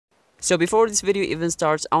So before this video even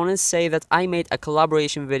starts, I want to say that I made a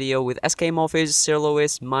collaboration video with SK Morphis, Sir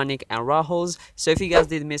Lewis, Manik and Rahuls. So if you guys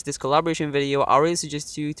did miss this collaboration video, I really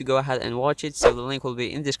suggest you to go ahead and watch it, so the link will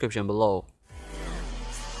be in the description below.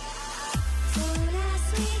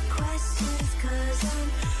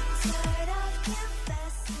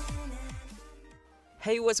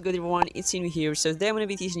 Hey, what's good everyone, it's Cinou here. So today I'm going to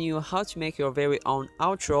be teaching you how to make your very own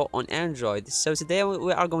outro on Android. So today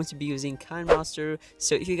we are going to be using KineMaster.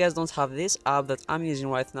 So if you guys don't have this app that I'm using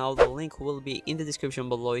right now, the link will be in the description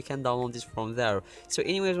below. You can download this from there. So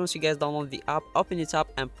anyways, once you guys download the app, open it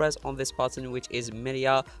up and press on this button, which is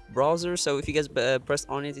Media Browser. So if you guys press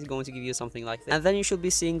on it, it's going to give you something like that. And then you should be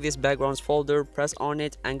seeing this backgrounds folder. Press on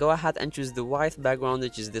it and go ahead and choose the white background,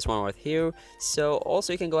 which is this one right here. So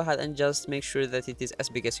also you can go ahead and just make sure that it is as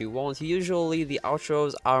big as you want. Usually the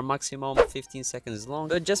outros are maximum 15 seconds long,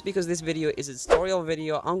 but just because this video is a tutorial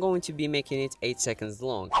video, I'm going to be making it 8 seconds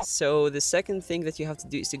long. So the second thing that you have to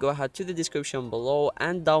do is to go ahead to the description below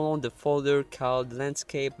and download the folder called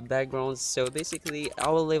landscape backgrounds. So basically I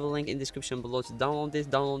will leave a link in the description below to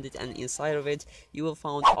download it, and inside of it you will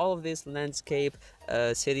find all of these landscape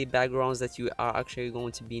city backgrounds that you are actually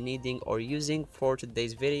going to be needing or using for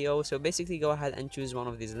today's video. So basically go ahead and choose one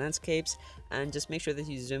of these landscapes and just make sure that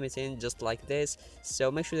you zoom it in just like this.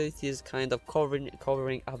 So make sure that it is kind of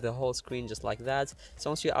covering up the whole screen just like that.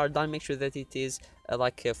 So once you are done, make sure that it is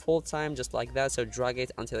like full time just like that. So drag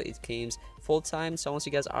it until it comes full time. So once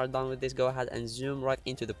you guys are done with this, go ahead and zoom right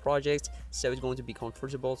into the project so it's going to be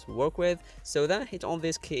comfortable to work with. So then hit on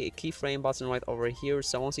this keyframe button right over here.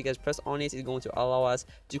 So once you guys press on it, it's going to allow us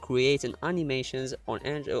to create an animations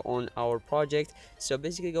on our project. So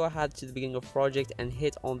basically go ahead to the beginning of project and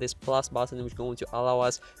hit on this plus button, which is going to allow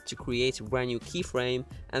us to create a brand new keyframe,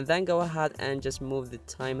 and then go ahead and just move the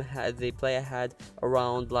time the play ahead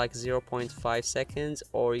around like 0.5 seconds,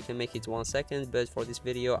 or you can make it 1 second, but for this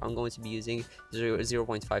video I'm going to be using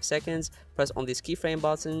 0.5 seconds. Press on this keyframe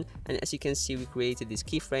button, and as you can see, we created this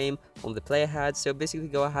keyframe on the play ahead. So basically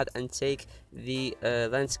go ahead and take the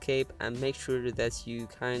landscape and make sure that you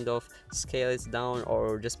kind of scale it down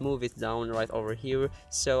or just move it down right over here.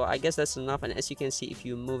 So I guess that's enough, and as you can see, if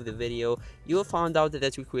you move the video, you will find out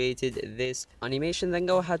that we created this animation. Then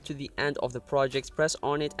go ahead to the end of the project, press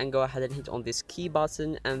on it and go ahead and hit on this key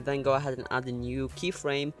button, and then go ahead and add a new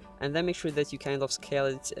keyframe, and then make sure that you kind of scale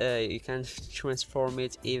it, you can transform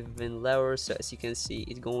it even lower. So as you can see,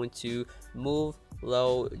 it's going to move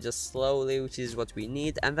low just slowly, which is what we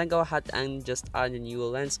need. And then go ahead and just add a new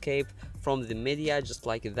landscape from the media just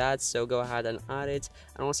like that. So go ahead and add it,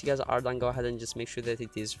 and once you guys are done, go ahead and just make sure that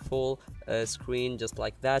it is full screen just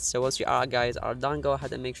like that. So once you guys are done, go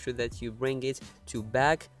ahead and make sure that you bring it to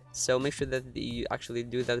back. So make sure that you actually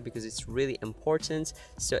do that because it's really important.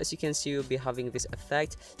 So as you can see, you'll be having this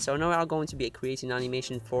effect. So now we are going to be creating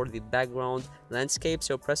animation for the background landscape.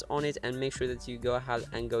 So press on it and make sure that you go ahead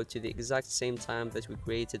and go to the exact same time that we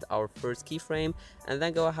created our first keyframe, and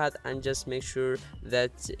then go ahead and just make sure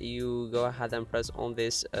that you go ahead and press on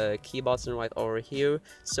this key button right over here.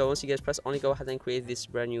 So once you guys press on it, go ahead and create this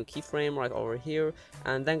brand new keyframe right over here,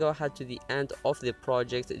 and then go ahead to the end of the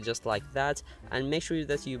project just like that, and make sure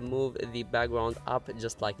that you move the background up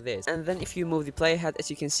just like this. And then if you move the playhead, as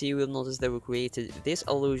you can see, you will notice that we created this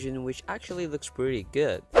illusion, which actually looks pretty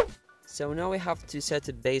good. So now we have to set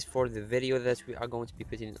a base for the video that we are going to be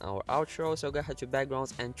putting in our outro. So go ahead to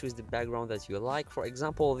backgrounds and choose the background that you like. For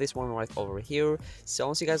example, this one right over here. So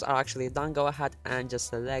once you guys are actually done, go ahead and just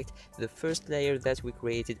select the first layer that we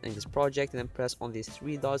created in this project, and then press on these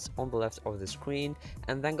 3 dots on the left of the screen,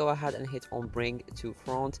 and then go ahead and hit on bring to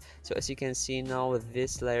front. So as you can see now,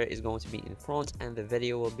 this layer is going to be in front and the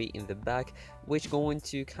video will be in the back, which going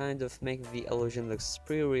to kind of make the illusion looks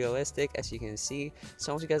pretty realistic, as you can see.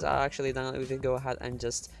 So once you guys are actually done with it, go ahead and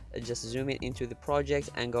just zoom in into the project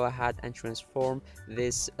and go ahead and transform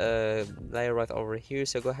this layer right over here.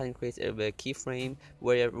 So go ahead and create a keyframe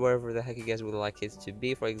wherever the heck you guys would like it to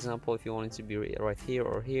be. For example, if you want it to be right here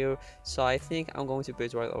or here, so I think I'm going to put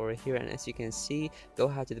it right over here. And as you can see, go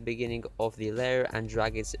ahead to the beginning of the layer and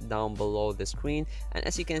drag it down below the screen, and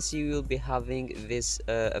as you can see, you'll be having this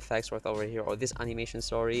effects right over here, or this animation,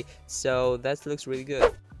 sorry. So that looks really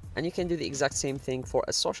good. And you can do the exact same thing for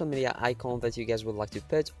a social media icon that you guys would like to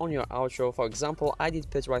put on your outro. For example, I did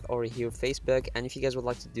put right over here Facebook, and if you guys would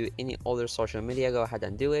like to do any other social media, go ahead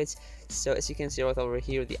and do it. So as you can see right over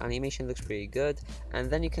here, the animation looks pretty good.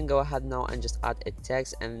 And then you can go ahead now and just add a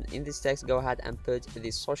text, and in this text go ahead and put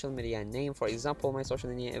the social media name. For example, my social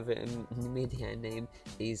media name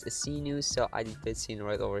is Cinou, so I did put Cinou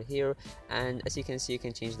right over here. And as you can see, you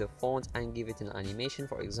can change the font and give it an animation.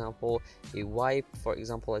 For example, a wipe, for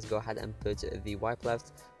example, let's go ahead and put the wipe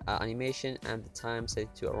left animation and the time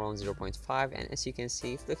set to around 0.5, and as you can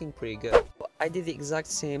see, it's looking pretty good. I did the exact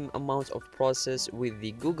same amount of process with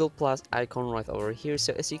the Google Plus icon right over here.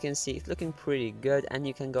 So as you can see, it's looking pretty good, and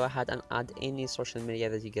you can go ahead and add any social media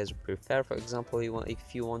that you guys prefer. For example,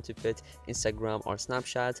 if you want to put Instagram or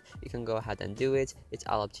Snapchat, you can go ahead and do it. It's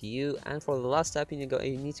all up to you. And for the last step, you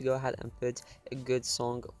need to go ahead and put a good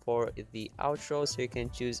song for the outro, so you can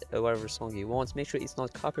choose whatever song you want. Make sure it's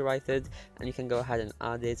not copyrighted, and you can go ahead and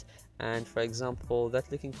add it. And for example,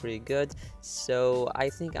 that's looking pretty good. So I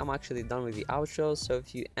think I'm actually done with the outro. So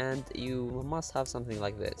if you end, you must have something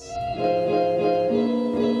like this.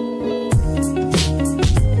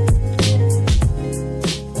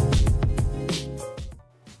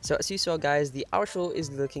 So as you saw, guys, the outro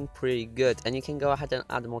is looking pretty good, and you can go ahead and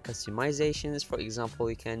add more customizations. For example,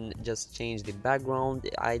 you can just change the background.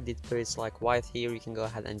 I did put it like white here. You can go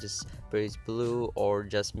ahead and just put it blue, or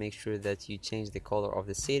just make sure that you change the color of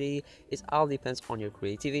the city. It all depends on your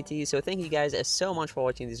creativity. So thank you guys so much for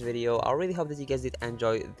watching this video. I really hope that you guys did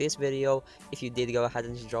enjoy this video. If you did, go ahead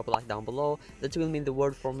and just drop a like down below. That will mean the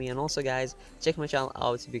world for me. And also, guys, check my channel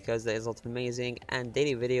out because there is a lot of amazing and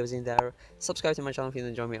daily videos in there. Subscribe to my channel if you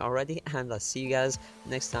enjoy me already, and I'll see you guys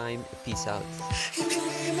next time. Peace out.